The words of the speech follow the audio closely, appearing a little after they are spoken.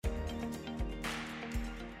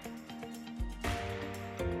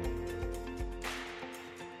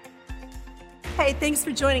Hey, thanks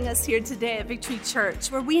for joining us here today at Victory Church,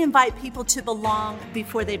 where we invite people to belong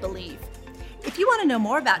before they believe. If you want to know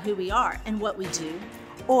more about who we are and what we do,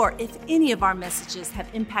 or if any of our messages have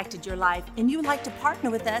impacted your life and you would like to partner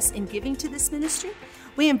with us in giving to this ministry,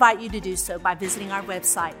 we invite you to do so by visiting our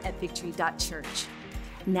website at victory.church.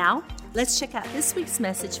 Now, let's check out this week's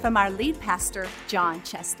message from our lead pastor, John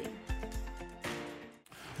Chastain.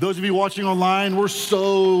 Those of you watching online, we're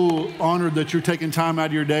so honored that you're taking time out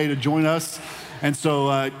of your day to join us. And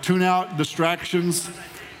so tune out distractions,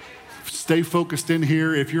 stay focused in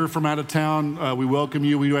here. If you're from out of town, we welcome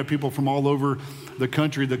you. We have people from all over the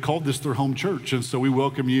country that called this their home church. And so we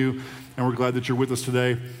welcome you, and we're glad that you're with us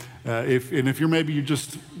today. If you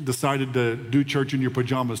just decided to do church in your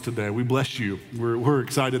pajamas today, we bless you. We're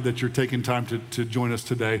excited that you're taking time to join us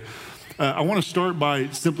today. I want to start by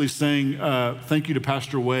simply saying thank you to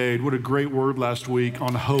Pastor Wade. What a great word last week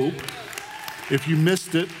on hope. If you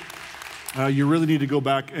missed it, you really need to go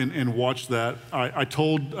back and watch that. I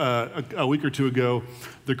told a week or two ago,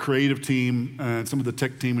 the creative team and some of the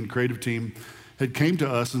tech team and creative team had came to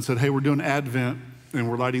us and said, hey, we're doing Advent and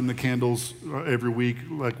we're lighting the candles every week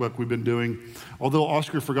like we've been doing. Although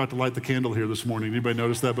Oscar forgot to light the candle here this morning. Anybody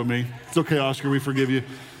notice that but me? It's okay, Oscar, we forgive you.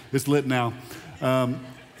 It's lit now.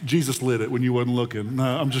 Jesus lit it when you wasn't looking. No,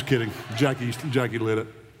 I'm just kidding. Jackie lit it.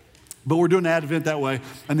 But we're doing Advent that way.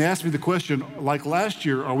 And they asked me the question, like last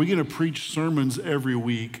year, are we going to preach sermons every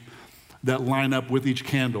week that line up with each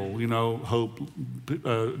candle? You know, hope,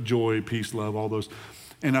 joy, peace, love, all those.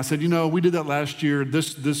 And I said, we did that last year.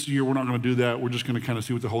 This year, we're not going to do that. We're just going to kind of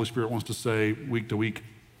see what the Holy Spirit wants to say week to week.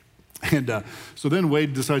 And so then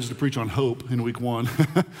Wade decides to preach on hope in week one,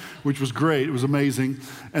 which was great. It was amazing.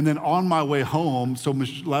 And then on my way home, so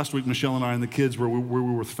last week, Michelle and I and the kids we were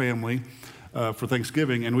with family for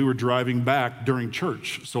Thanksgiving, and we were driving back during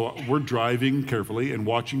church. So we're driving carefully and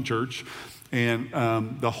watching church. And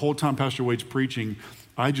the whole time Pastor Wade's preaching,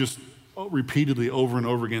 I just repeatedly over and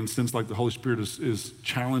over again sense like the Holy Spirit is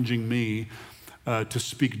challenging me to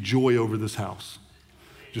speak joy over this house.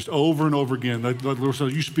 Just over and over again. The Lord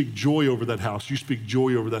says, you speak joy over that house. You speak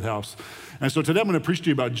joy over that house. And so today I'm going to preach to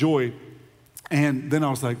you about joy. And then I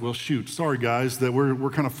was like, well, shoot, sorry guys, that we're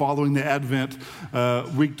kind of following the Advent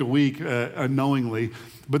week to week unknowingly.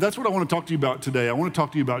 But that's what I want to talk to you about today. I want to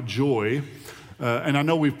talk to you about joy. And I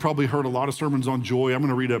know we've probably heard a lot of sermons on joy. I'm going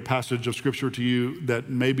to read a passage of scripture to you that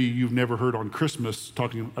maybe you've never heard on Christmas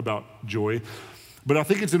talking about joy. But I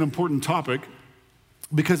think it's an important topic,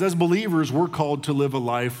 because as believers, we're called to live a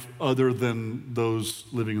life other than those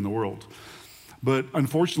living in the world. But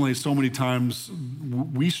unfortunately, so many times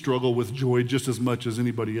we struggle with joy just as much as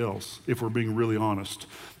anybody else, if we're being really honest.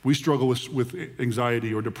 We struggle with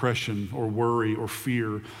anxiety or depression or worry or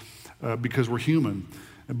fear because we're human.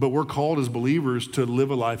 But we're called as believers to live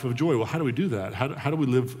a life of joy. Well, how do we do that? How do we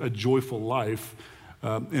live a joyful life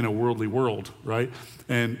in a worldly world, right?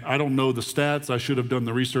 And I don't know the stats. I should have done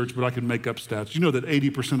the research, but I can make up stats. You know that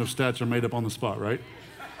 80% of stats are made up on the spot, right?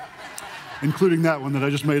 Including that one that I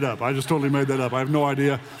just made up. I just totally made that up. I have no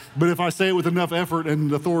idea. But if I say it with enough effort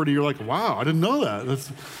and authority, you're like, wow, I didn't know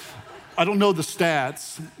that. I don't know the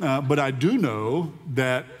stats, but I do know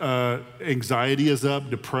that anxiety is up,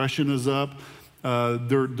 depression is up.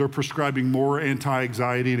 They're prescribing more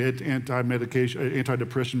anti-anxiety and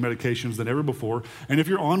anti-depression medications than ever before. And if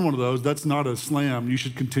you're on one of those, that's not a slam. You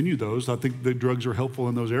should continue those. I think the drugs are helpful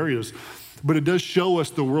in those areas. But it does show us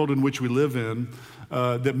the world in which we live in,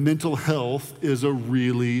 that mental health is a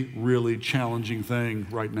really, really challenging thing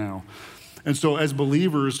right now. And so as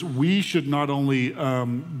believers, we should not only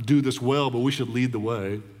do this well, but we should lead the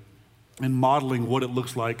way in modeling what it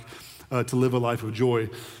looks like to live a life of joy.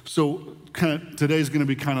 So today's going to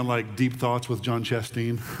be kind of like deep thoughts with John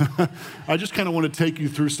Chastain. I just kind of want to take you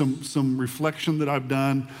through some reflection that I've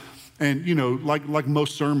done. And, like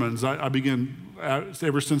most sermons, I begin,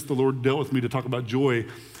 ever since the Lord dealt with me to talk about joy,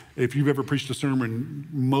 if you've ever preached a sermon,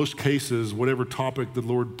 most cases, whatever topic the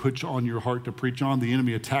Lord puts on your heart to preach on, the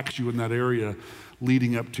enemy attacks you in that area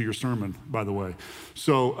leading up to your sermon, by the way.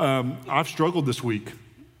 So I've struggled this week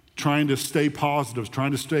trying to stay positive,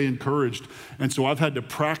 trying to stay encouraged. And so I've had to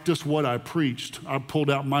practice what I preached. I pulled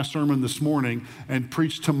out my sermon this morning and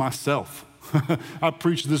preached to myself. I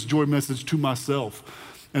preached this joy message to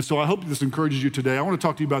myself. And so I hope this encourages you today. I want to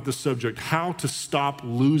talk to you about this subject, how to stop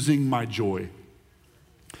losing my joy.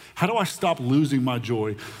 How do I stop losing my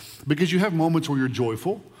joy? Because you have moments where you're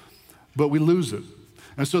joyful, but we lose it.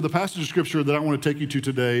 And so the passage of scripture that I want to take you to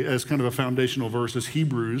today as kind of a foundational verse is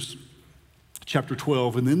Hebrews chapter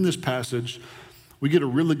 12. And in this passage, we get a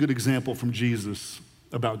really good example from Jesus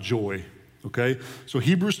about joy. Okay, so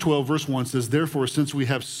Hebrews 12, verse 1 says, therefore, since we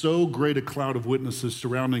have so great a cloud of witnesses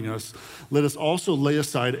surrounding us, let us also lay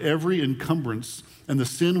aside every encumbrance and the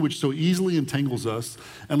sin which so easily entangles us,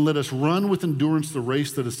 and let us run with endurance the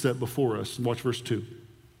race that is set before us. Watch verse 2.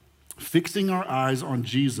 Fixing our eyes on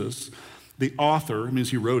Jesus, the author, it means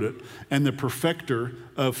he wrote it, and the perfecter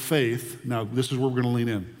of faith. Now, this is where we're going to lean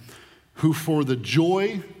in. Who for the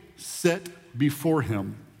joy set before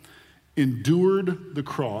him endured the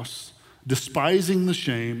cross, despising the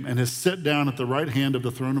shame, and has sat down at the right hand of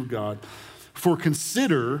the throne of God. For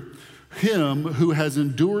consider him who has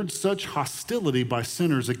endured such hostility by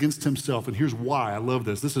sinners against himself. And here's why. I love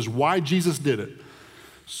this. This is why Jesus did it.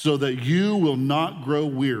 So that you will not grow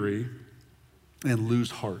weary and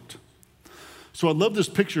lose heart. So I love this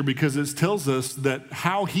picture because it tells us that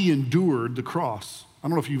how he endured the cross. I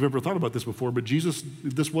don't know if you've ever thought about this before, but Jesus,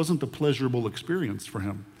 this wasn't a pleasurable experience for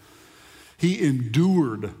him. He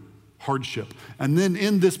endured hardship. And then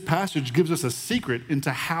in this passage gives us a secret into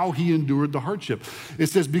how he endured the hardship. It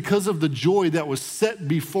says, because of the joy that was set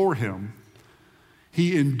before him,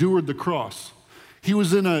 he endured the cross. He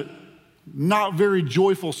was in a not very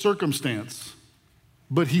joyful circumstance,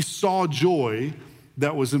 but he saw joy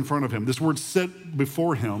that was in front of him. This word set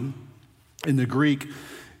before him in the Greek,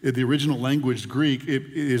 in the original language Greek, it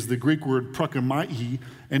is the Greek word prokamai,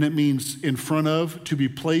 and it means in front of, to be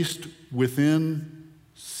placed within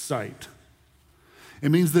sight. It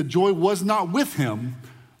means that joy was not with him,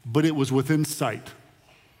 but it was within sight.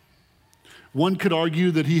 One could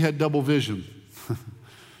argue that he had double vision,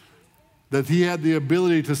 that he had the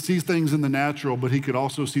ability to see things in the natural, but he could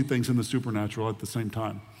also see things in the supernatural at the same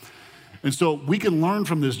time. And so we can learn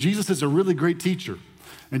from this. Jesus is a really great teacher.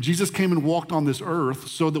 And Jesus came and walked on this earth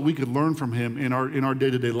so that we could learn from him in our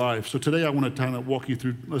day-to-day life. So today I want to kind of walk you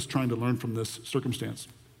through us trying to learn from this circumstance.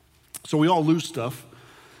 So we all lose stuff.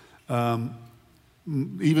 Even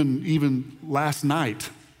last night,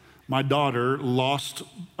 my daughter lost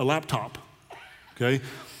a laptop, okay?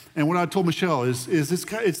 And what I told Michelle is this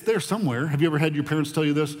guy, it's there somewhere. Have you ever had your parents tell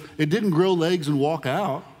you this? It didn't grow legs and walk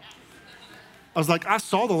out. I was like, I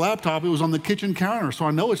saw the laptop. It was on the kitchen counter, so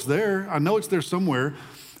I know it's there. I know it's there somewhere.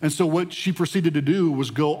 And so what she proceeded to do was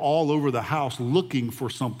go all over the house looking for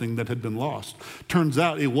something that had been lost. Turns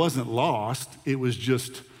out it wasn't lost. It was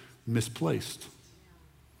just misplaced.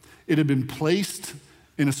 It had been placed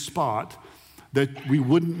in a spot that we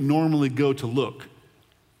wouldn't normally go to look.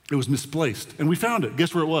 It was misplaced, and we found it.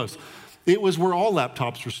 Guess where it was? It was where all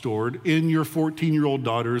laptops are stored, in your 14-year-old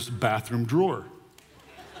daughter's bathroom drawer.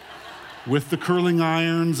 With the curling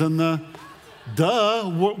irons and the,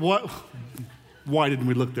 why didn't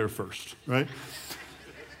we look there first, right?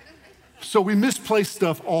 So we misplace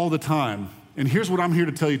stuff all the time. And here's what I'm here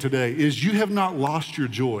to tell you today is you have not lost your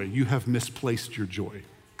joy, you have misplaced your joy.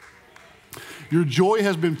 Your joy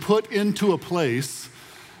has been put into a place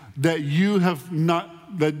that you have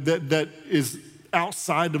not, that is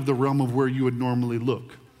outside of the realm of where you would normally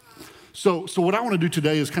look. So what I want to do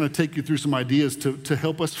today is kind of take you through some ideas to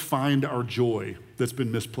help us find our joy that's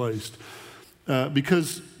been misplaced.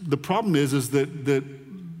 Because the problem is that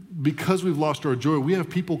because we've lost our joy, we have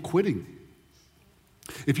people quitting.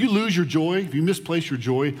 If you lose your joy, if you misplace your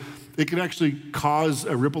joy, it could actually cause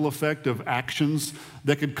a ripple effect of actions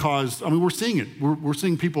that could cause, we're seeing it. We're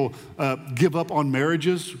seeing people give up on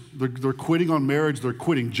marriages. They're quitting on marriage. They're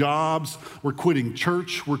quitting jobs. We're quitting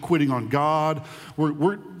church. We're quitting on God.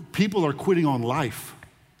 People are quitting on life.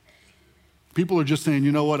 People are just saying,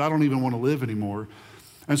 you know what, I don't even want to live anymore.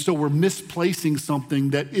 And so we're misplacing something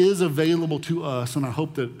that is available to us. And I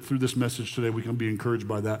hope that through this message today, we can be encouraged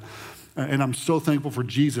by that. And I'm so thankful for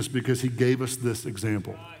Jesus because he gave us this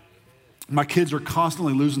example. My kids are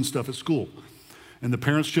constantly losing stuff at school. And the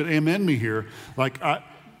parents should amen me here. Like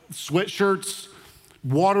sweatshirts,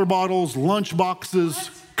 water bottles, lunch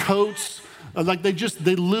boxes, coats. Like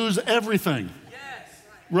they lose everything.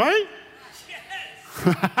 Right?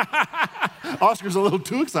 Oscar's a little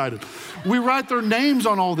too excited. We write their names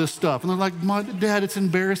on all this stuff. And they're like, Dad, it's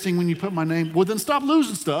embarrassing when you put my name. Well, then stop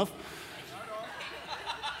losing stuff.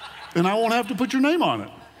 And I won't have to put your name on it.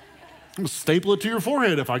 I'm gonna staple it to your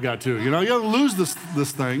forehead if I got to. You gotta lose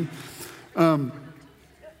this thing. And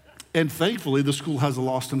thankfully, the school has a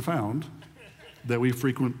lost and found that we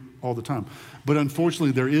frequent all the time. But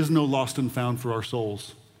unfortunately, there is no lost and found for our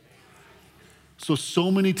souls. So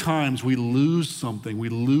many times we lose something, we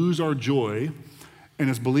lose our joy, and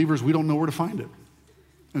as believers, we don't know where to find it.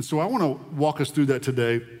 And so I want to walk us through that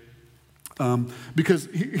today because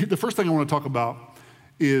the first thing I want to talk about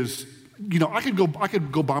is I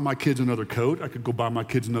could go buy my kids another coat. I could go buy my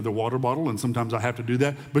kids another water bottle, and sometimes I have to do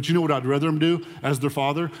that. But you know what I'd rather them do as their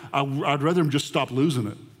father? I'd rather them just stop losing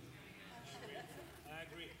it.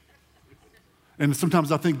 And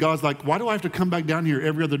sometimes I think God's like, why do I have to come back down here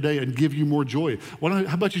every other day and give you more joy?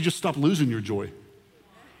 How about you just stop losing your joy?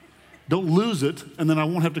 Don't lose it, and then I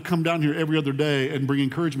won't have to come down here every other day and bring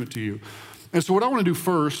encouragement to you. And so what I want to do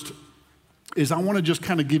first is I want to just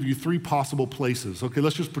kind of give you 3 possible places. Okay,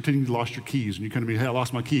 let's just pretend you lost your keys, and you kind of be, hey, I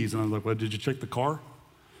lost my keys. And I'm like, well, did you check the car?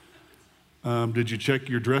 Did you check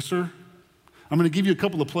your dresser? I'm going to give you a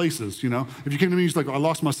couple of places, If you came to me, you're like, I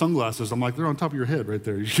lost my sunglasses. I'm like, they're on top of your head right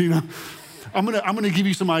there, I'm going to give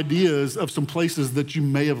you some ideas of some places that you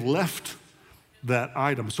may have left that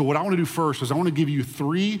item. So what I want to do first is I want to give you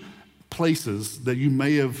 3 places that you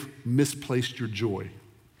may have misplaced your joy.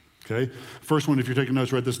 Okay? First one, if you're taking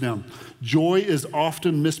notes, write this down. Joy is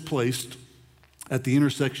often misplaced at the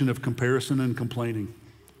intersection of comparison and complaining.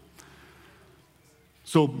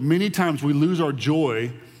 So many times we lose our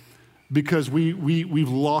joy because we've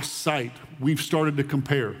lost sight. We've started to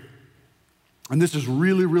compare. And this is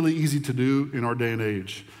really, really easy to do in our day and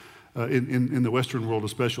age, in the Western world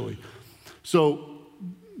especially. So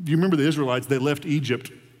you remember the Israelites, they left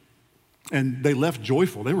Egypt and they left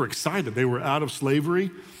joyful. They were excited. They were out of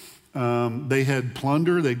slavery. They had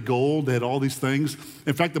plunder, they had gold, they had all these things.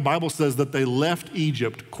 In fact, the Bible says that they left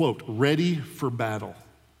Egypt, quote, ready for battle.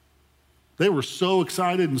 They were so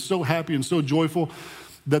excited and so happy and so joyful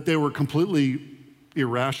that they were completely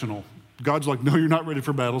irrational. God's like, no, you're not ready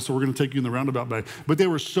for battle, so we're going to take you in the roundabout way. But they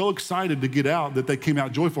were so excited to get out that they came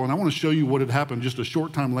out joyful. And I want to show you what had happened just a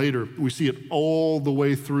short time later. We see it all the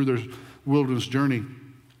way through their wilderness journey.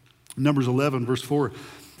 Numbers 11, verse 4.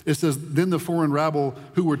 It says, then the foreign rabble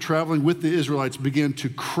who were traveling with the Israelites began to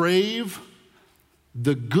crave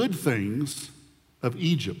the good things of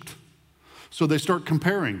Egypt. So they start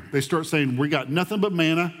comparing. They start saying, we got nothing but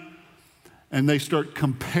manna, and they start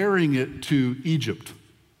comparing it to Egypt.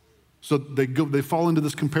 So they fall into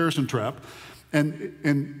this comparison trap,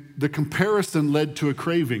 and the comparison led to a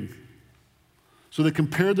craving. So they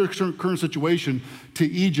compared their current situation to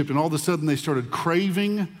Egypt, and all of a sudden they started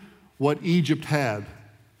craving what Egypt had.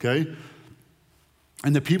 Okay?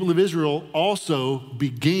 And the people of Israel also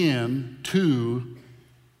began to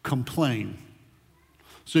complain.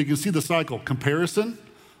 So you can see the cycle. Comparison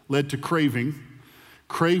led to craving.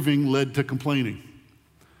 Craving led to complaining.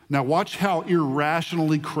 Now watch how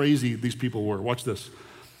irrationally crazy these people were. Watch this.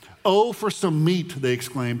 Oh, for some meat, they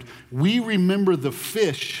exclaimed. We remember the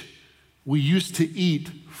fish we used to eat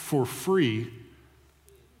for free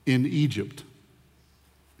in Egypt.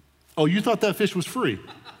 Oh, you thought that fish was free?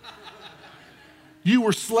 You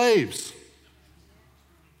were slaves.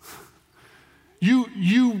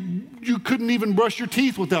 You couldn't even brush your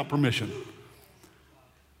teeth without permission.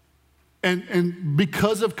 And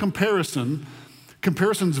because of comparison,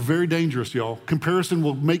 comparison's very dangerous, y'all. Comparison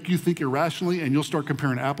will make you think irrationally, and you'll start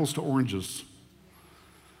comparing apples to oranges.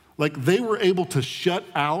 Like they were able to shut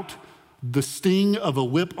out the sting of a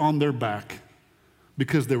whip on their back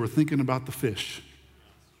because they were thinking about the fish.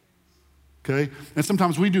 Okay? And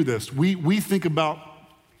sometimes we do this. We think about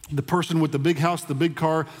the person with the big house, the big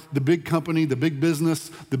car, the big company, the big business,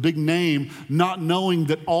 the big name, not knowing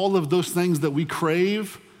that all of those things that we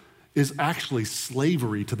crave is actually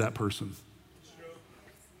slavery to that person.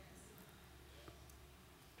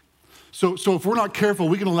 So if we're not careful,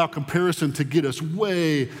 we can allow comparison to get us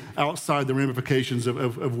way outside the ramifications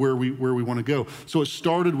of where we want to go. So it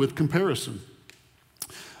started with comparison.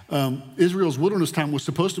 Israel's wilderness time was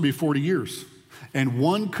supposed to be 40 years. And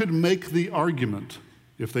one could make the argument,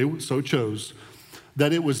 if they so chose,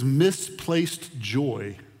 that it was misplaced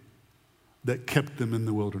joy that kept them in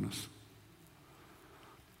the wilderness.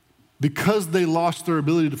 Because they lost their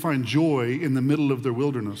ability to find joy in the middle of their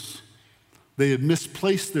wilderness, they had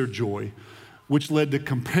misplaced their joy, which led to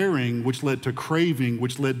comparing, which led to craving,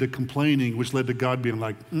 which led to complaining, which led to God being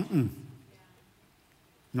like,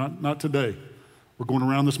 not today. We're going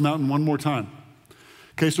around this mountain one more time.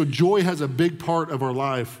 Okay, so joy has a big part of our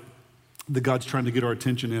life that God's trying to get our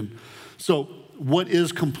attention in. So what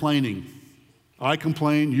is complaining? I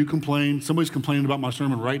complain, you complain, somebody's complaining about my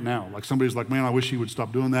sermon right now. Like somebody's like, man, I wish he would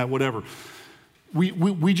stop doing that, whatever. We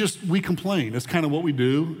complain. It's kind of what we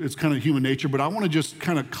do. It's kind of human nature, but I want to just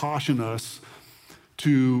kind of caution us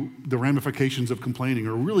to the ramifications of complaining,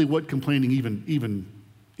 or really what complaining even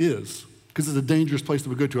is, because it's a dangerous place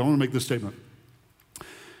to go to. I want to make this statement.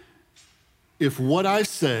 If what I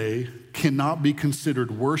say cannot be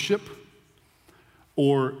considered worship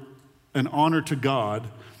or an honor to God,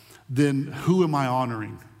 then who am I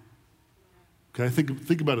honoring? Okay,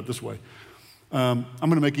 think about it this way. I'm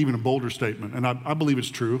going to make even a bolder statement, and I believe it's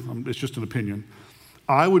true. It's just an opinion.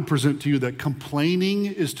 I would present to you that complaining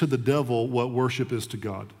is to the devil what worship is to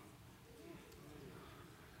God.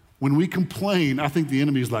 When we complain, I think the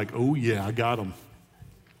enemy's like, oh yeah, I got him.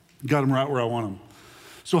 Got him right where I want him.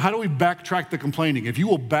 So how do we backtrack the complaining? If you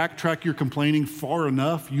will backtrack your complaining far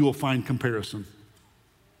enough, you will find comparison.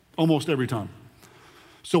 Almost every time.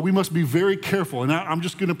 So we must be very careful. And I'm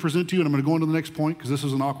just going to present to you, and I'm going to go on to the next point because this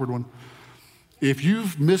is an awkward one. If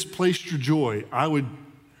you've misplaced your joy, I would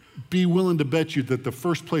be willing to bet you that the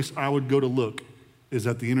first place I would go to look is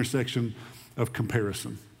at the intersection of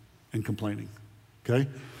comparison and complaining, okay?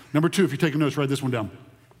 Number 2, if you're taking notes, write this one down.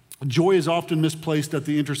 Joy is often misplaced at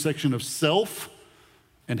the intersection of self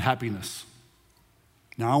and happiness.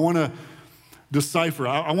 Now, I want to decipher.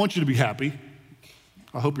 I want you to be happy.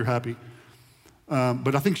 I hope you're happy.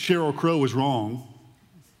 But I think Sheryl Crow was wrong.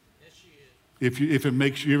 Yes, she is. If it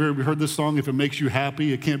makes you, ever heard this song, if it makes you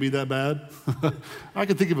happy, it can't be that bad? I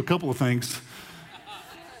can think of a couple of things.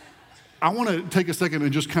 I want to take a second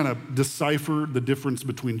and just kind of decipher the difference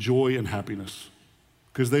between joy and happiness,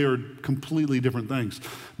 because they are completely different things.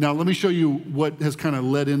 Now, let me show you what has kind of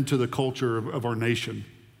led into the culture of our nation.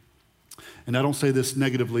 And I don't say this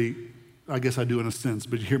negatively, I guess I do in a sense,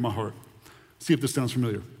 but you hear my heart. See if this sounds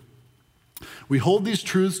familiar. We hold these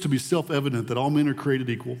truths to be self-evident that all men are created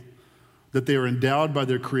equal, that they are endowed by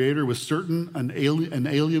their Creator with certain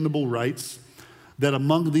unalienable rights, that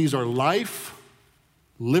among these are life,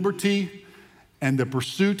 liberty, and the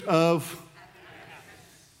pursuit of.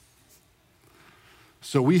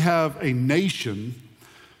 So we have a nation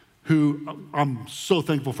who, I'm so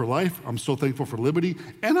thankful for life, I'm so thankful for liberty,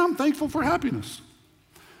 and I'm thankful for happiness.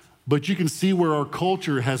 But you can see where our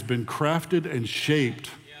culture has been crafted and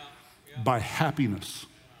shaped by happiness.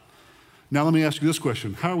 Now let me ask you this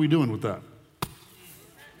question. How are we doing with that?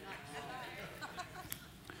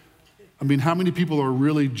 I mean, how many people are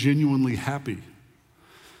really genuinely happy?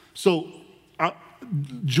 So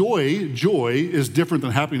joy is different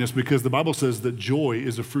than happiness because the Bible says that joy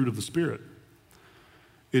is a fruit of the Spirit.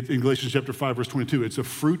 In Galatians chapter 5, verse 22, it's a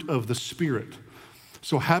fruit of the Spirit.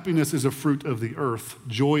 So happiness is a fruit of the earth.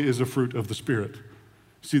 Joy is a fruit of the Spirit.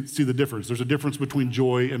 See the difference. There's a difference between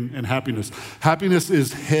joy and happiness. Happiness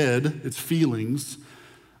is head, it's feelings.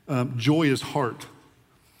 Joy is heart.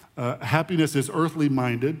 Happiness is earthly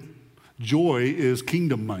minded. Joy is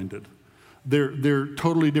kingdom minded. They're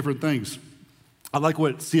totally different things. I like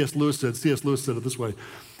what C.S. Lewis said. C.S. Lewis said it this way.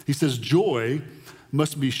 He says, joy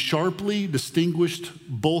must be sharply distinguished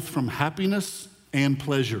both from happiness and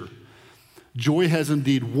pleasure. Joy has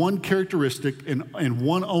indeed one characteristic and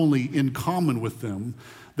one only in common with them,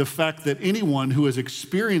 the fact that anyone who has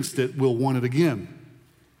experienced it will want it again.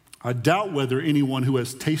 I doubt whether anyone who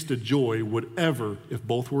has tasted joy would ever, if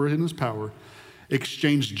both were in his power,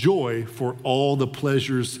 exchange joy for all the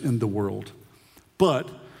pleasures in the world. But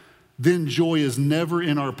then joy is never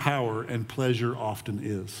in our power and pleasure often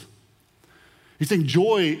is. He's saying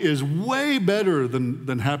joy is way better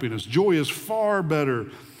than happiness. Joy is far better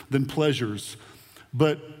than pleasures,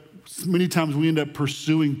 but many times we end up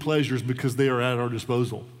pursuing pleasures because they are at our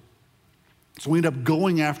disposal. So we end up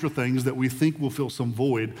going after things that we think will fill some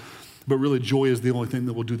void, but really joy is the only thing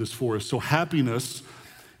that will do this for us. So happiness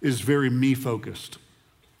is very me-focused.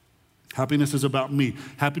 Happiness is about me.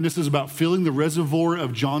 Happiness is about filling the reservoir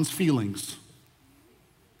of John's feelings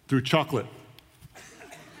through chocolate.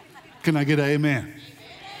 Can I get an amen?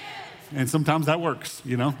 And sometimes that works,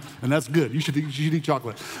 and that's good. You should eat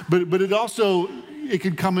chocolate. But it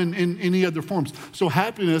can come in any other forms. So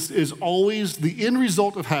happiness is always, the end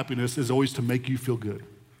result of happiness is always to make you feel good.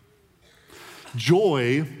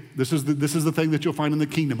 Joy, this is the thing that you'll find in the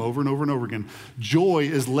kingdom over and over and over again. Joy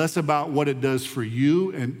is less about what it does for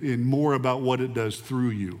you and more about what it does through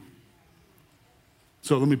you.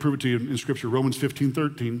 So let me prove it to you in Scripture. Romans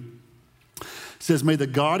 15:13 says, may the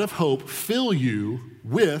God of hope fill you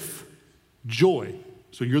with joy.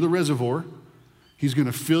 So you're the reservoir. He's going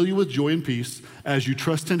to fill you with joy and peace as you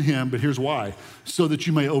trust in him, but here's why, so that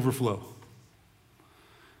you may overflow.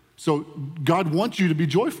 So God wants you to be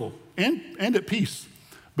joyful and at peace.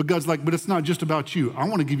 But God's like, but it's not just about you. I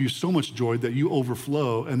want to give you so much joy that you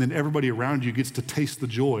overflow, and then everybody around you gets to taste the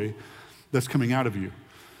joy that's coming out of you.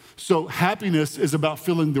 So happiness is about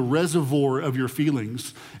filling the reservoir of your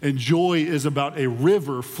feelings, and joy is about a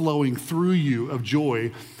river flowing through you of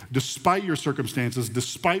joy, despite your circumstances,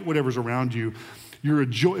 despite whatever's around you. You're a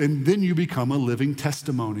joy, and then you become a living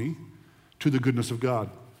testimony to the goodness of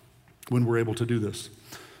God when we're able to do this.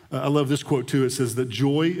 I love this quote too. It says that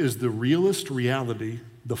joy is the realest reality,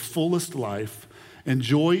 the fullest life, And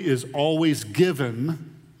joy is always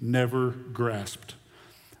given, never grasped.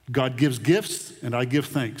 God gives gifts, and I give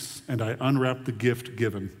thanks, and I unwrap the gift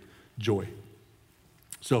given, joy.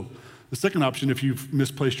 So the second option, if you've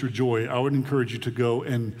misplaced your joy, I would encourage you to go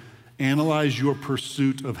and analyze your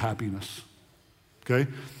pursuit of happiness,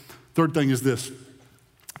 okay? Third thing is this.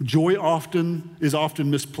 Joy is often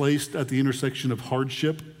misplaced at the intersection of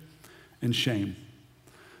hardship and shame.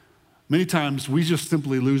 Many times we just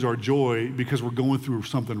simply lose our joy because we're going through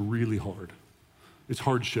something really hard. It's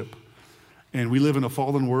hardship. And we live in a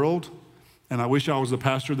fallen world, and I wish I was a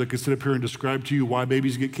pastor that could sit up here and describe to you why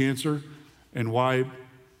babies get cancer and why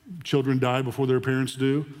children die before their parents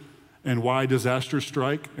do and why disasters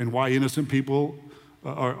strike and why innocent people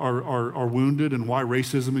are wounded and why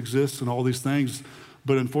racism exists and all these things.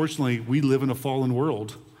 But unfortunately, we live in a fallen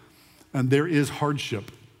world, and there is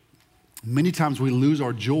hardship. Many times we lose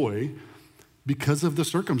our joy because of the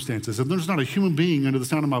circumstances. And there's not a human being under the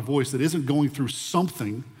sound of my voice that isn't going through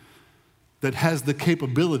something that has the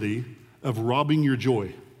capability of robbing your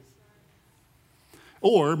joy.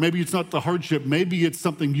 Or maybe it's not the hardship, maybe it's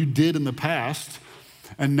something you did in the past,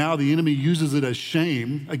 and now the enemy uses it as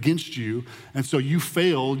shame against you, and so you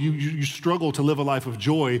fail, you struggle to live a life of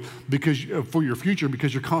joy for your future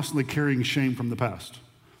because you're constantly carrying shame from the past.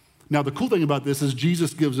 Now, the cool thing about this is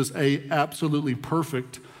Jesus gives us a absolutely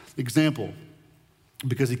perfect example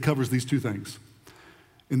because he covers these two things.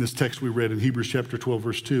 In this text we read in Hebrews chapter 12,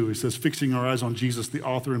 verse 2, he says, fixing our eyes on Jesus, the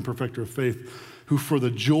author and perfecter of faith, who for the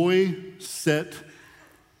joy set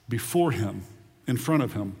before him, in front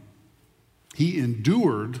of him, he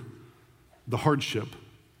endured the hardship,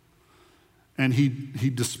 and he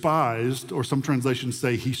despised, or some translations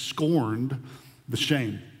say he scorned the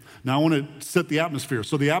shame. Now I want to set the atmosphere.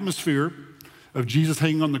 So the atmosphere of Jesus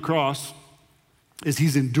hanging on the cross is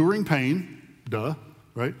he's enduring pain,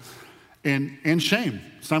 right? And shame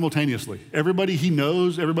simultaneously. Everybody he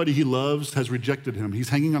knows, everybody he loves has rejected him. He's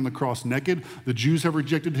hanging on the cross naked. The Jews have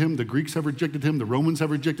rejected him. The Greeks have rejected him. The Romans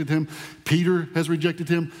have rejected him. Peter has rejected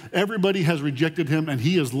him. Everybody has rejected him, and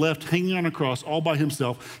he is left hanging on a cross all by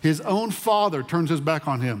himself. His own father turns his back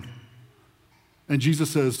on him. And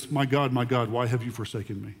Jesus says, my God, why have you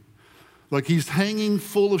forsaken me? Like he's hanging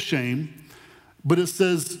full of shame, but it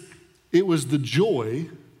says it was the joy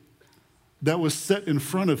that was set in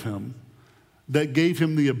front of him that gave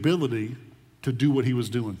him the ability to do what he was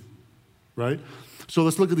doing, right? So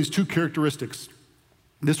let's look at these two characteristics.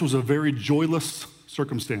 This was a very joyless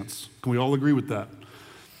circumstance. Can we all agree with that?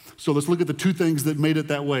 So let's look at the two things that made it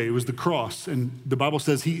that way. It was the cross, and the Bible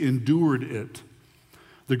says he endured it.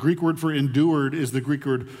 The Greek word for endured is the Greek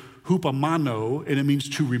word hupomano, and it means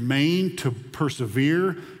to remain, to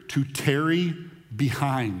persevere, to tarry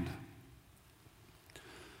behind.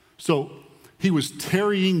 So he was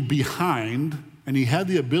tarrying behind, and he had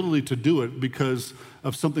the ability to do it because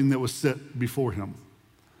of something that was set before him.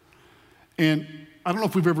 And I don't know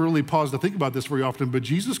if we've ever really paused to think about this very often, but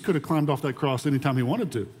Jesus could have climbed off that cross anytime he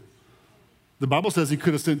wanted to. The Bible says he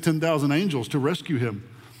could have sent 10,000 angels to rescue him.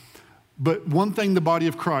 But one thing, the body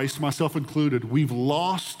of Christ, myself included, we've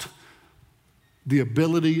lost the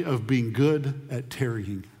ability of being good at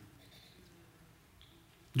tarrying.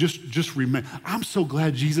 Just remain. I'm so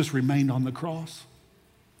glad Jesus remained on the cross.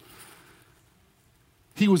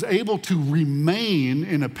 He was able to remain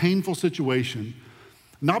in a painful situation,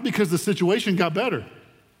 not because the situation got better.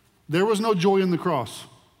 There was no joy in the cross.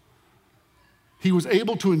 He was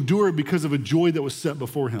able to endure it because of a joy that was set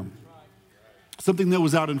before him, something that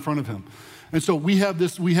was out in front of him. And so we got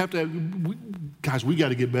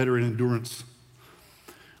to get better in endurance.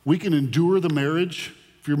 We can endure the marriage.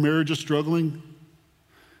 If your marriage is struggling,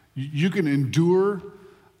 you can endure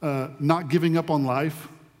not giving up on life.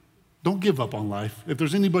 Don't give up on life. If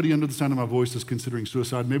there's anybody under the sound of my voice that's considering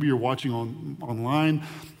suicide, maybe you're watching online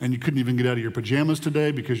and you couldn't even get out of your pajamas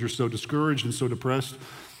today because you're so discouraged and so depressed.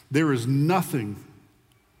 There is nothing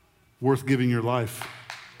worth giving your life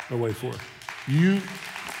away for.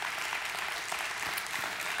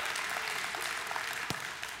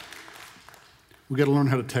 We got to learn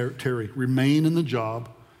how to tarry. Remain in the job,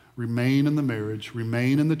 remain in the marriage,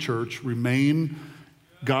 remain in the church, remain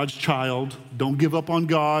God's child. Don't give up on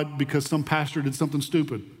God because some pastor did something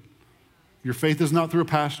stupid. Your faith is not through a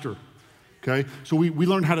pastor, okay? So we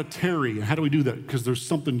learn how to tarry. And how do we do that? Because there's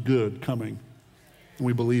something good coming, and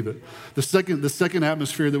we believe it. The second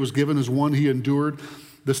atmosphere that was given is one he endured.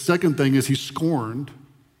 The second thing is he scorned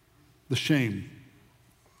the shame.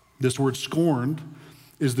 This word scorned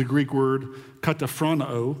is the Greek word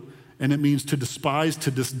kataphrano, and it means to despise,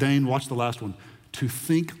 to disdain. Watch the last one. To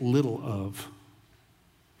think little of.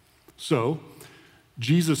 So,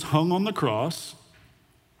 Jesus hung on the cross,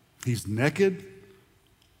 He's naked.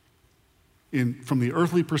 From the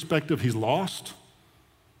earthly perspective, he's lost.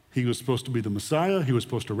 He was supposed to be the Messiah. He was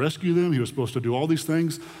supposed to rescue them. He was supposed to do all these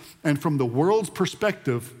things. And from the world's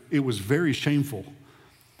perspective, it was very shameful.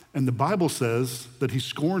 And the Bible says that he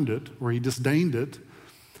scorned it, or he disdained it,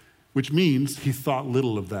 which means he thought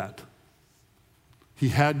little of that. He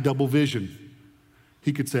had double vision.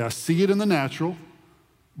 He could say, I see it in the natural,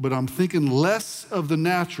 but I'm thinking less of the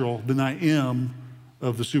natural than I am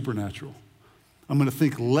of the supernatural. I'm going to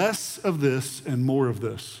think less of this and more of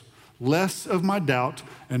this. Less of my doubt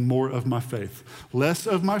and more of my faith. Less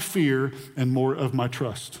of my fear and more of my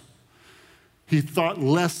trust. He thought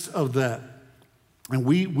less of that. And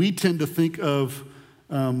we tend to think of,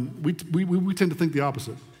 we tend to think the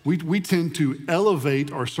opposite. We tend to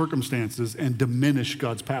elevate our circumstances and diminish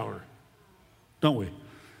God's power, don't we?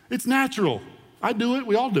 It's natural. I do it.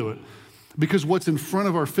 We all do it. Because what's in front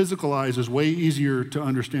of our physical eyes is way easier to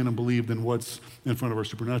understand and believe than what's in front of our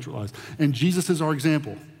supernatural eyes. And Jesus is our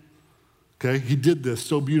example. Okay? He did this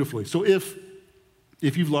so beautifully. So if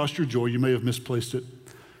you've lost your joy, you may have misplaced it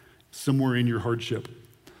somewhere in your hardship.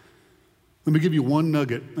 Let me give you one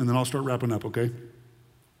nugget, and then I'll start wrapping up, okay?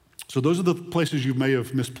 So those are the places you may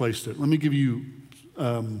have misplaced it. Let me give you,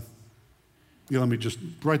 let me just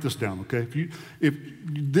write this down, okay? If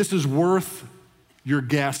this is worth your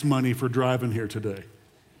gas money for driving here today,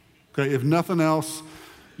 okay? If nothing else,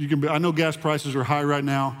 I know gas prices are high right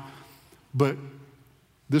now, but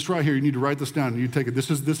this right here, you need to write this down. You take it. This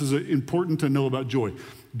is important to know about joy.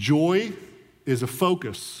 Joy is a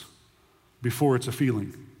focus before it's a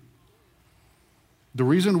feeling. The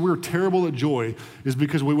reason we're terrible at joy is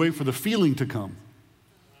because we wait for the feeling to come.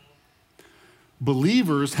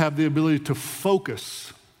 Believers have the ability to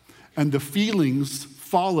focus, and the feelings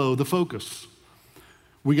follow the focus.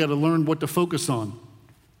 We got to learn what to focus on.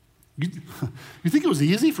 You think it was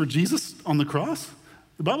easy for Jesus on the cross?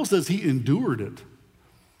 The Bible says he endured it.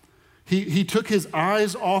 He took his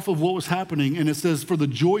eyes off of what was happening, and it says, for the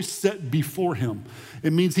joy set before him.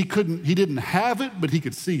 It means he didn't have it, but he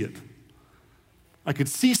could see it. I could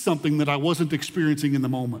see something that I wasn't experiencing in the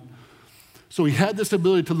moment. So he had this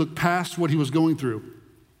ability to look past what he was going through.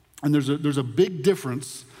 And there's a big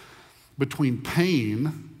difference between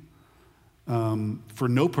pain for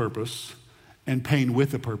no purpose and pain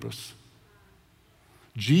with a purpose.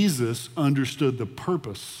 Jesus understood the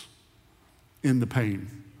purpose in the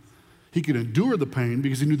pain. He could endure the pain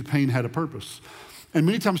because he knew the pain had a purpose. And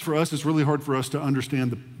many times for us, it's really hard for us to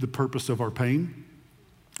understand the purpose of our pain.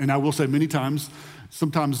 And I will say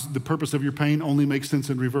sometimes the purpose of your pain only makes sense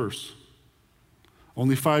in reverse.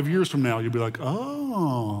 Only 5 years from now, you'll be like,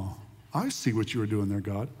 oh, I see what you were doing there,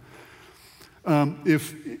 God.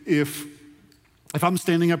 If I'm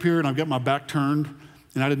standing up here and I've got my back turned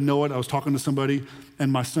and I didn't know it, I was talking to somebody,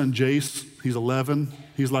 and my son Jace, he's 11,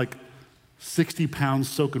 he's like 60 pounds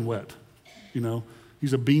soaking wet. You know,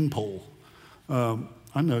 he's a beanpole. I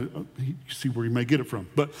know, you see where you may get it from.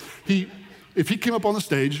 But if he came up on the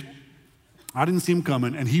stage, I didn't see him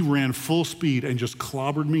coming, and he ran full speed and just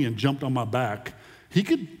clobbered me and jumped on my back, he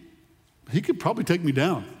could probably take me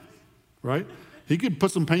down, right? He could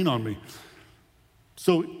put some pain on me.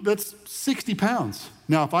 So that's 60 pounds.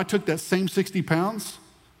 Now, if I took that same 60 pounds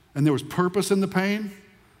and there was purpose in the pain,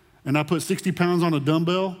 and I put 60 pounds on a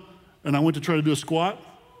dumbbell and I went to try to do a squat,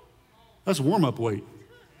 that's warm-up weight.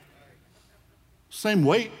 Same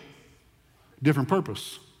weight, different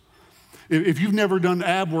purpose. If you've never done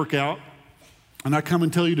ab workout and I come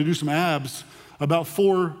and tell you to do some abs, about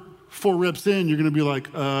four reps in, you're going to be like,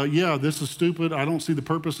 yeah, this is stupid. I don't see the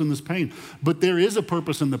purpose in this pain. But there is a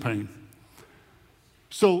purpose in the pain.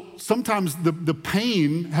 So sometimes the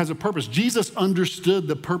pain has a purpose. Jesus understood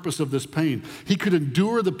the purpose of this pain. He could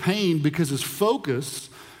endure the pain because his focus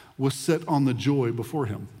was set on the joy before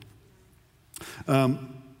him. Let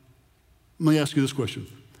me ask you this question.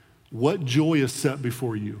 What joy is set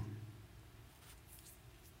before you?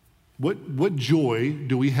 What joy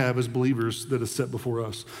do we have as believers that is set before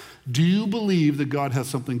us? Do you believe that God has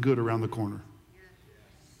something good around the corner?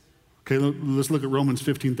 Okay, let's look at Romans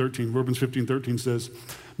 15:13. Romans 15:13 says,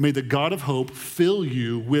 may the God of hope fill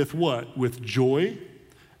you with what? With joy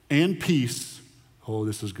and peace. Oh,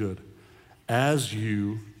 this is good. As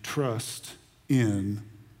you trust in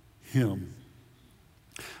him.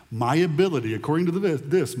 My ability, according to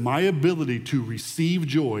this, my ability to receive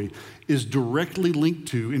joy is directly linked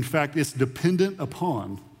to, in fact, it's dependent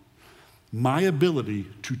upon my ability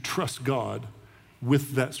to trust God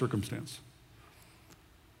with that circumstance.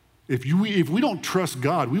 If we don't trust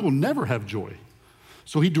God, we will never have joy.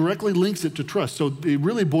 So he directly links it to trust. So it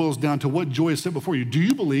really boils down to what joy is set before you. Do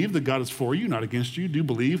you believe that God is for you, not against you? Do you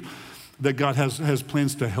believe that God has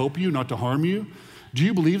plans to help you, not to harm you? Do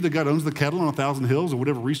you believe that God owns the cattle on 1,000 hills, or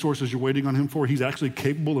whatever resources you're waiting on him for, he's actually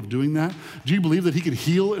capable of doing that? Do you believe that he can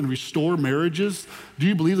heal and restore marriages? Do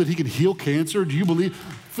you believe that he can heal cancer? Do you believe,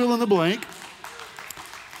 fill in the blank.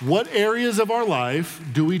 What areas of our life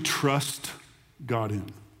do we trust God in?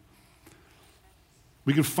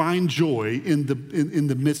 We can find joy in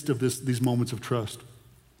the midst of these moments of trust.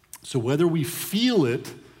 So whether we feel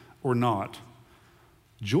it or not,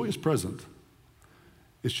 joy is present.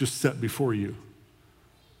 It's just set before you.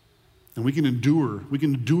 And we can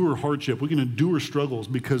endure hardship, we can endure struggles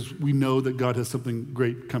because we know that God has something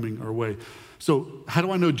great coming our way. So how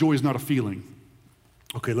do I know joy is not a feeling?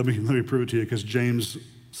 Okay, let me prove it to you, because James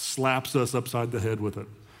slaps us upside the head with it.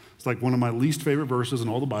 It's like one of my least favorite verses in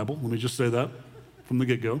all the Bible. Let me just say that from the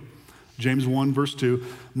get-go. James 1, verse 2,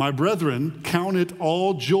 "My brethren, count it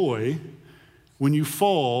all joy when you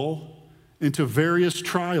fall into various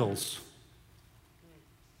trials."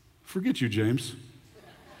 Forget you, James.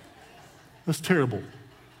 That's terrible.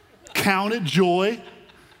 Count it joy.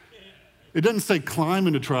 It doesn't say climb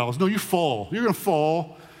into trials. No, you fall. You're going to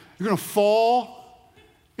fall. You're going to fall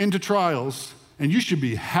into trials, and you should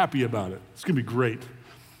be happy about it. It's going to be great.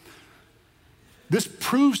 This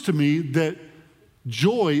proves to me that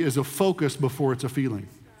joy is a focus before it's a feeling.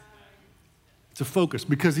 It's a focus,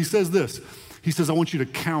 because he says this. He says, I want you to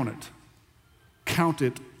count it. Count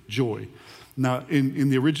it joy. Now, in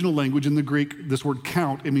the original language, in the Greek, this word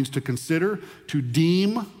count, it means to consider, to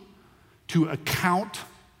deem, to account,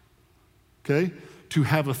 okay? To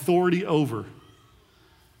have authority over.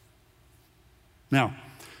 Now,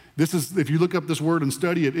 this is, if you look up this word and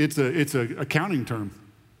study it, it's a accounting term.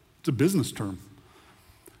 It's a business term.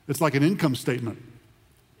 It's like an income statement.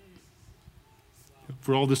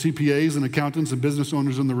 For all the CPAs and accountants and business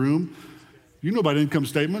owners in the room, you know about income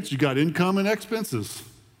statements. You got income and expenses.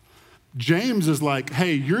 James is like,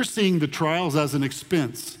 hey, you're seeing the trials as an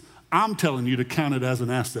expense. I'm telling you to count it as an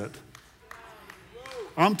asset.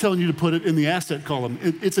 I'm telling you to put it in the asset column.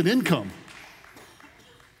 It's an income.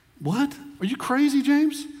 What? Are you crazy,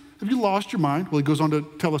 James? Have you lost your mind? Well, he goes on to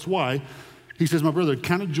tell us why. He says, my brother,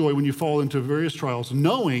 count it joy when you fall into various trials,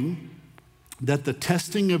 knowing that the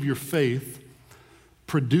testing of your faith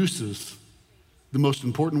produces. The most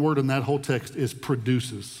important word in that whole text is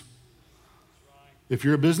produces. If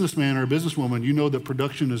you're a businessman or a businesswoman, you know that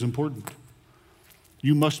production is important.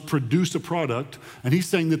 You must produce a product, and he's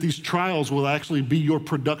saying that these trials will actually be your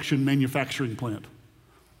production manufacturing plant.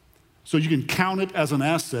 So you can count it as an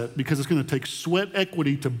asset because it's going to take sweat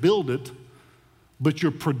equity to build it, but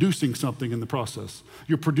you're producing something in the process.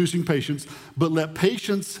 You're producing patience, but let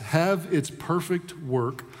patience have its perfect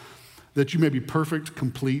work, that you may be perfect,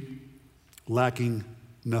 complete, lacking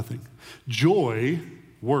nothing. Joy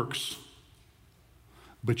works,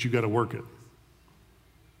 but you got to work it.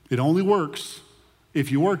 It only works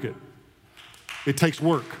if you work it. It takes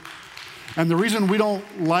work. And the reason we don't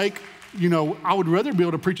like, I would rather be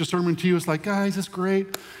able to preach a sermon to you. It's like, guys, it's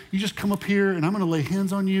great. You just come up here and I'm going to lay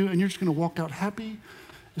hands on you and you're just going to walk out happy.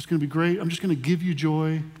 It's going to be great. I'm just going to give you joy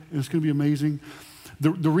and it's going to be amazing.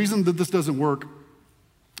 The reason that this doesn't work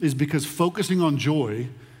is because focusing on joy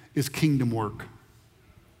is kingdom work.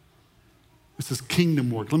 This is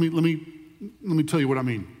kingdom work. Let me tell you what I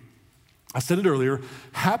mean. I said it earlier.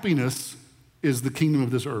 Happiness is the kingdom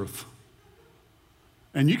of this earth.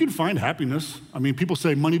 And you can find happiness. I mean, people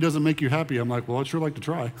say money doesn't make you happy. I'm like, well, I'd sure like to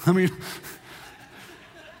try.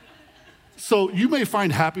 So you may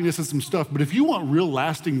find happiness in some stuff, but if you want real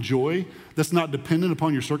lasting joy that's not dependent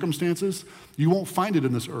upon your circumstances, you won't find it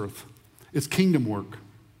in this earth. It's kingdom work.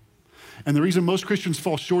 And the reason most Christians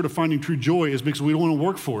fall short of finding true joy is because we don't want to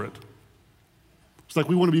work for it. It's like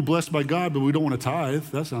we want to be blessed by God, but we don't want to tithe.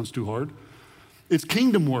 That sounds too hard. It's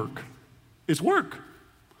kingdom work. It's work.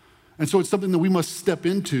 And so it's something that we must step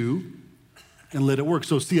into and let it work.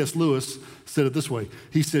 So C.S. Lewis said it this way.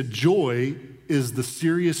 He said, joy is the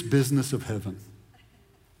serious business of heaven.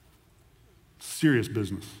 Serious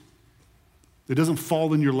business. It doesn't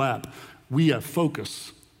fall in your lap. We have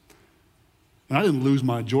focus. And I didn't lose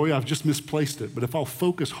my joy, I've just misplaced it. But if I'll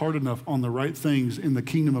focus hard enough on the right things in the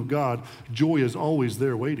kingdom of God, joy is always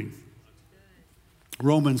there waiting.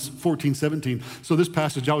 Romans 14:17. So this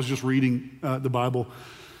passage, I was just reading the Bible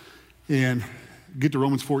and get to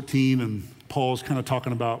Romans 14 and Paul's kind of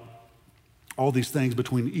talking about all these things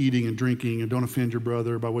between eating and drinking and don't offend your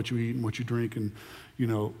brother by what you eat and what you drink and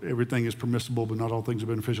everything is permissible, but not all things are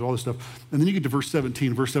beneficial, all this stuff. And then you get to verse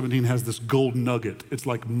 17. Verse 17 has this gold nugget. It's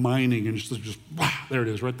like mining and just wow, there it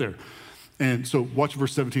is right there. And so watch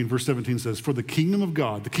verse 17. Verse 17 says, for the kingdom of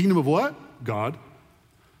God, the kingdom of what? God.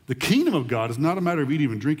 The kingdom of God is not a matter of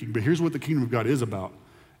eating and drinking, but here's what the kingdom of God is about.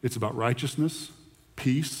 It's about righteousness,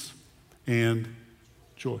 peace, and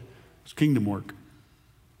joy. It's kingdom work.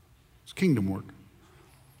 It's kingdom work.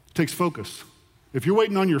 It takes focus. If you're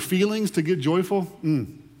waiting on your feelings to get joyful,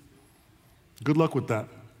 good luck with that.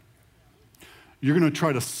 You're going to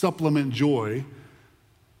try to supplement joy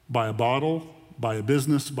by a bottle, by a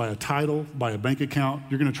business, by a title, by a bank account.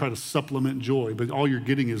 You're going to try to supplement joy, but all you're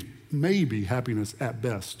getting is maybe happiness at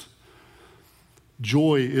best.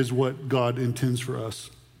 Joy is what God intends for us.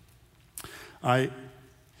 I'm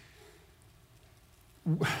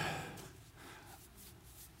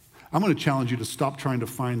going to challenge you to stop trying to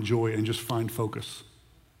find joy and just find focus.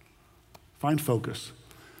 Find focus.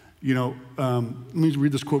 You know, let me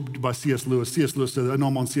read this quote by C.S. Lewis. C.S. Lewis said, I know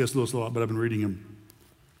I'm on C.S. Lewis a lot, but I've been reading him.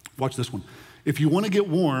 Watch this one. If you want to get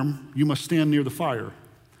warm, you must stand near the fire.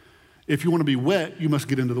 If you want to be wet, you must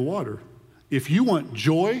get into the water. If you want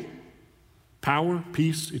joy, power,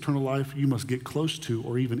 peace, eternal life, you must get close to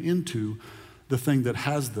or even into the thing that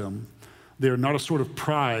has them. They are not a sort of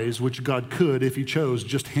prize which God could, if he chose,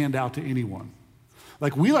 just hand out to anyone.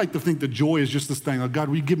 Like we like to think that joy is just this thing, oh God,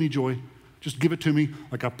 will you give me joy? Just give it to me.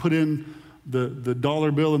 Like I put in the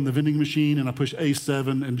dollar bill in the vending machine and I push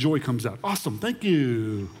A7 and joy comes out. Awesome, thank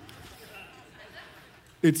you.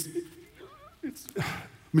 It's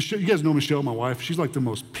Michelle, you guys know Michelle, my wife. She's like the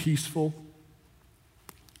most peaceful,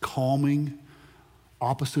 calming,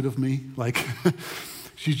 opposite of me. Like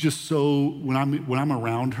she's just so, when I'm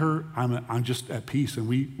around her, I'm just at peace. And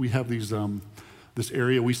we have these this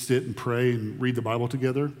area we sit and pray and read the Bible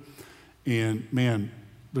together. And man,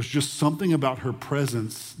 there's just something about her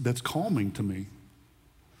presence that's calming to me.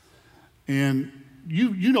 And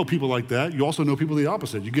you know people like that. You also know people the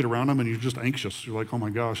opposite. You get around them and you're just anxious. You're like, oh my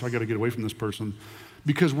gosh, I got to get away from this person.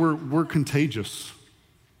 Because we're contagious.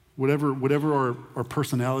 Whatever our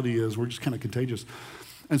personality is, we're just kind of contagious.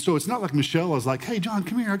 And so it's not like Michelle is like, hey, John,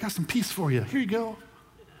 come here. I got some peace for you. Here you go.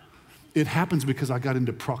 It happens because I got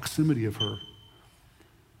into proximity of her.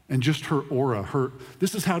 And just her aura,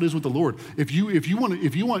 this is how it is with the Lord. If you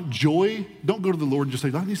want joy, don't go to the Lord and just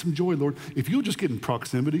say, I need some joy, Lord. If you'll just get in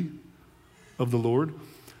proximity of the Lord,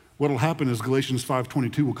 what will happen is Galatians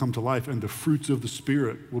 5:22 will come to life and the fruits of the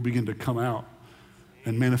Spirit will begin to come out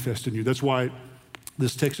and manifest in you. That's why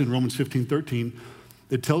this text in Romans 15:13,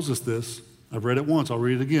 it tells us this. I've read it once, I'll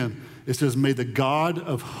read it again. It says, may the God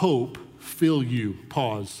of hope fill you.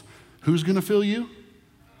 Pause. Who's going to fill you?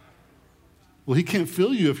 Well, he can't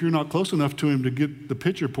fill you if you're not close enough to him to get the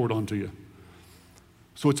pitcher poured onto you.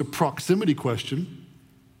 So it's a proximity question.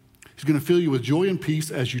 He's going to fill you with joy and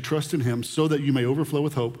peace as you trust in him so that you may overflow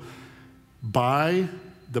with hope by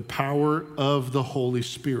the power of the Holy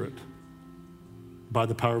Spirit. By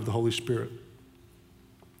the power of the Holy Spirit.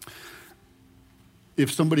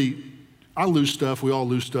 If somebody, I lose stuff, we all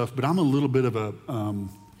lose stuff, but I'm a little bit of a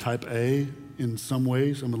type A in some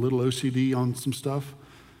ways. I'm a little OCD on some stuff.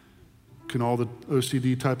 Can all the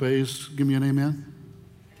OCD type A's give me an amen?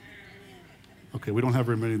 Okay, we don't have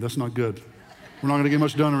very many. That's not good. We're not going to get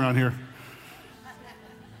much done around here.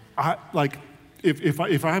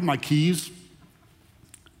 If I have my keys,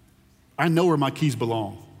 I know where my keys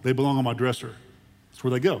belong. They belong on my dresser. That's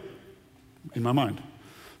where they go, in my mind.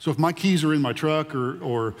 So if my keys are in my truck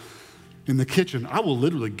or in the kitchen, I will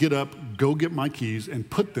literally get up, go get my keys, and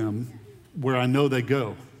put them where I know they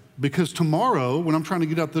go. Because tomorrow, when I'm trying to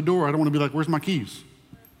get out the door, I don't want to be like, where's my keys?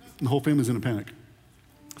 And the whole family's in a panic.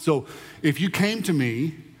 So if you came to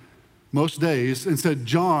me most days and said,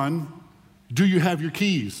 John, do you have your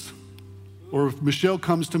keys? Or if Michelle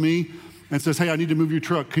comes to me and says, hey, I need to move your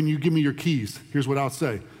truck, can you give me your keys? Here's what I'll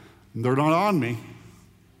say. They're not on me,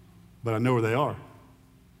 but I know where they are.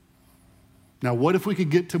 Now, what if we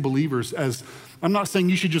could get to believers as, I'm not saying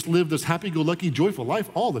you should just live this happy-go-lucky, joyful life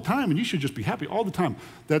all the time, and you should just be happy all the time.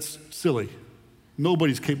 That's silly.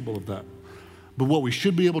 Nobody's capable of that. But what we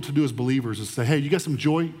should be able to do as believers is say, hey, you got some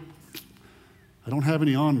joy? I don't have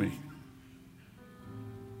any on me,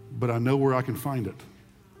 but I know where I can find it.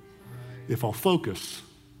 If I'll focus,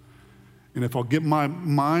 and if I'll get my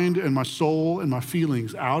mind and my soul and my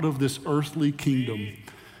feelings out of this earthly kingdom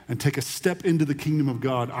and take a step into the kingdom of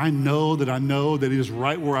God, I know that it is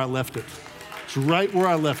right where I left it. It's right where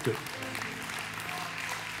I left it.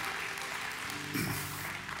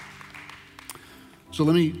 So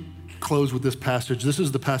let me close with this passage. This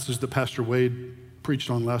is the passage that Pastor Wade preached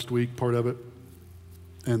on last week, part of it.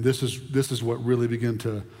 And this is what really began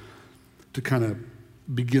to kind of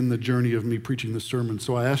begin the journey of me preaching this sermon.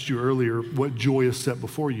 So I asked you earlier, what joy is set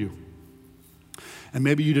before you? And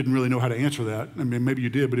maybe you didn't really know how to answer that. I mean, maybe you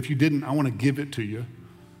did, but if you didn't, I want to give it to you,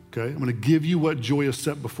 okay? I'm going to give you what joy is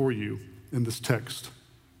set before you in this text,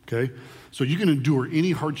 okay? So you can endure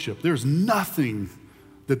any hardship. There's nothing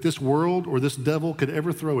that this world or this devil could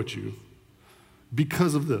ever throw at you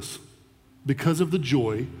because of this, because of the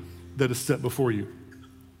joy that is set before you.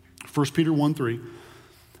 1 Peter 1:3,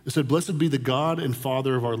 it said, "Blessed be the God and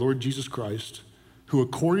Father of our Lord Jesus Christ, who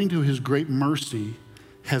according to his great mercy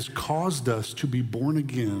has caused us to be born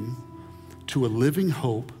again to a living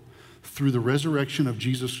hope through the resurrection of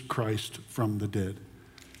Jesus Christ from the dead."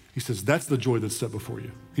 He says, that's the joy that's set before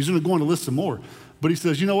you. He's going to go on to list some more. But he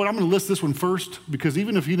says, you know what, I'm going to list this one first because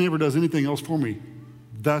even if he never does anything else for me,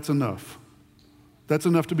 that's enough. That's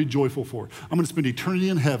enough to be joyful for. I'm going to spend eternity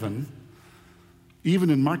in heaven, even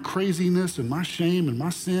in my craziness and my shame and my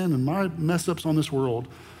sin and my mess ups on this world.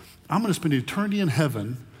 I'm going to spend eternity in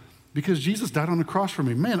heaven because Jesus died on the cross for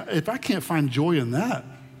me. Man, if I can't find joy in that,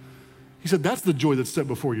 he said, that's the joy that's set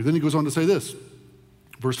before you. Then he goes on to say this,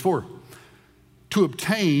 verse 4, to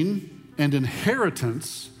obtain an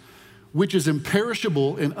inheritance which is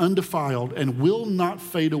imperishable and undefiled and will not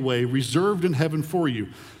fade away, reserved in heaven for you.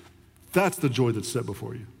 That's the joy that's set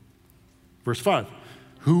before you. Verse 5,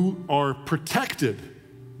 who are protected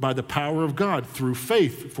by the power of God through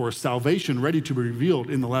faith for a salvation ready to be revealed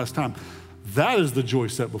in the last time. That is the joy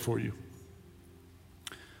set before you.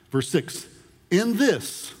 Verse 6, in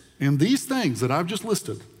these things that I've just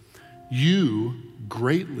listed, you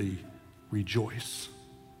greatly rejoice.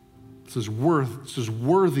 This is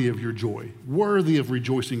worthy of your joy, worthy of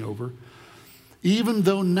rejoicing over. Even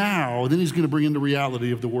though now, then he's going to bring in the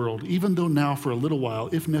reality of the world, even though now for a little while,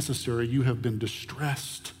 if necessary, you have been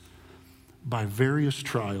distressed by various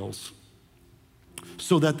trials,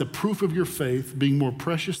 so that the proof of your faith, being more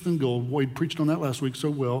precious than gold, Wade preached on that last week so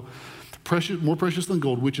well, more precious than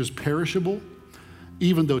gold, which is perishable,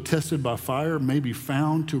 even though tested by fire, may be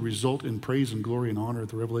found to result in praise and glory and honor at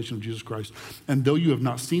the revelation of Jesus Christ. And though you have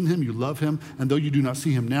not seen him, you love him. And though you do not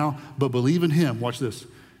see him now, but believe in him, watch this,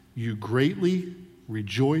 you greatly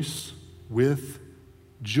rejoice with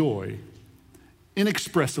joy,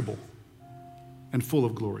 inexpressible and full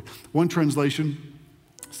of glory. One translation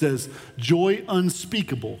says, joy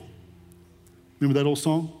unspeakable. Remember that old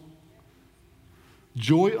song?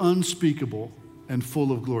 Joy unspeakable and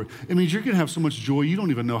full of glory. It means you're going to have so much joy, you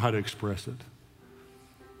don't even know how to express it.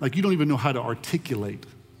 Like you don't even know how to articulate.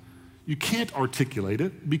 You can't articulate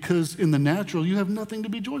it because in the natural, you have nothing to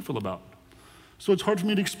be joyful about. So it's hard for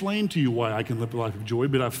me to explain to you why I can live a life of joy,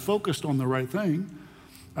 but I've focused on the right thing.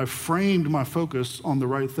 I've framed my focus on the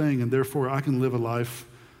right thing, and therefore I can live a life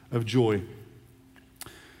of joy.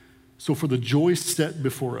 So for the joy set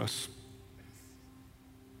before us,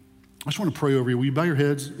 I just want to pray over you. Will you bow your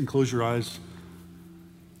heads and close your eyes?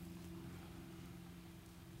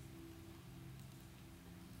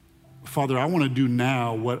 Father, I want to do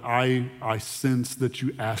now what I sense that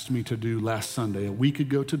you asked me to do last Sunday, a week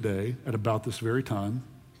ago today, at about this very time.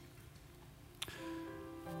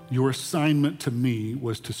 Your assignment to me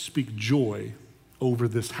was to speak joy over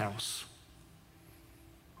this house.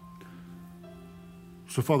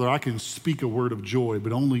 So, Father, I can speak a word of joy,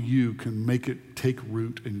 but only you can make it take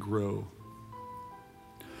root and grow.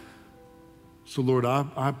 So, Lord,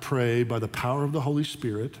 I pray by the power of the Holy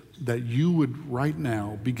Spirit that you would right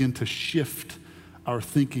now begin to shift our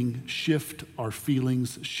thinking, shift our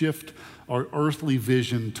feelings, shift our earthly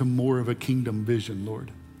vision to more of a kingdom vision,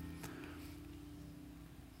 Lord.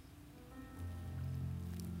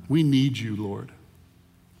 We need you, Lord.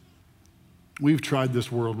 We've tried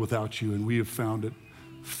this world without you, and we have found it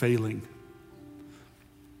failing.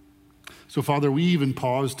 So, Father, we even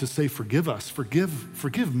pause to say, forgive us.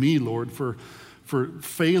 Forgive me, Lord, for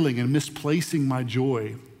failing and misplacing my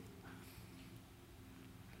joy.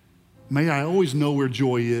 May I always know where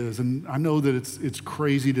joy is. And I know that it's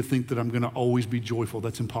crazy to think that I'm going to always be joyful.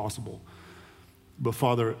 That's impossible. But,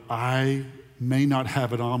 Father, I may not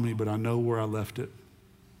have it on me, but I know where I left it.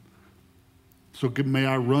 So may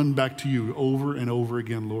I run back to you over and over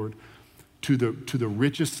again, Lord, to the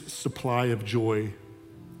richest supply of joy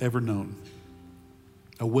ever known.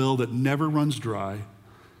 A well that never runs dry,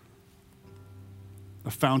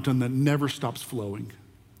 a fountain that never stops flowing.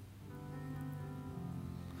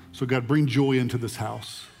 So God, bring joy into this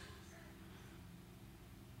house.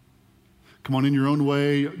 Come on, in your own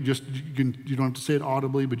way, you don't have to say it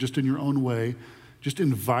audibly, but just in your own way, just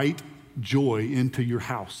invite joy into your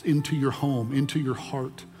house, into your home, into your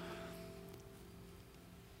heart.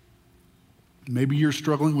 Maybe you're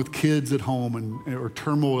struggling with kids at home or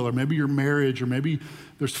turmoil, or maybe your marriage, or maybe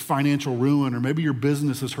there's financial ruin, or maybe your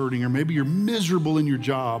business is hurting, or maybe you're miserable in your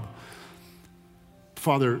job.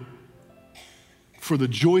 Father, for the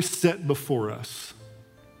joy set before us,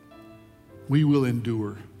 we will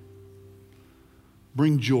endure.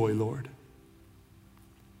 Bring joy, Lord.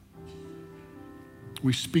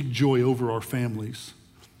 We speak joy over our families.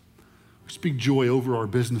 We speak joy over our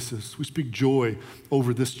businesses. We speak joy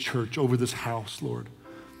over this church, over this house, Lord.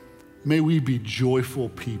 May we be joyful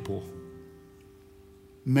people.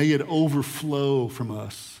 May it overflow from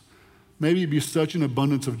us. May it be such an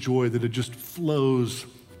abundance of joy that it just flows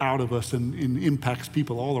out of us and impacts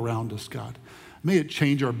people all around us, God. May it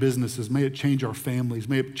change our businesses. May it change our families.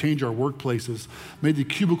 May it change our workplaces. May the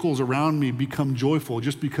cubicles around me become joyful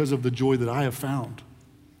just because of the joy that I have found.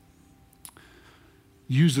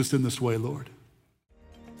 Use us in this way, Lord.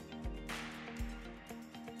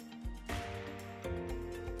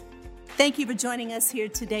 Thank you for joining us here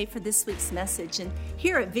today for this week's message. And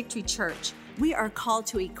here at Victory Church, we are called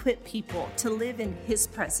to equip people to live in His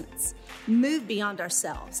presence, move beyond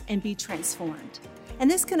ourselves, and be transformed.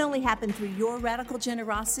 And this can only happen through your radical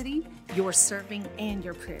generosity, your serving, and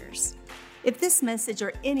your prayers. If this message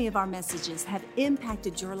or any of our messages have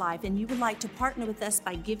impacted your life and you would like to partner with us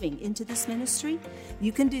by giving into this ministry,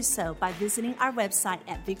 you can do so by visiting our website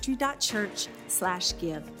at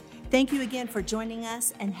victory.church/give. Thank you again for joining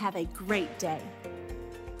us and have a great day.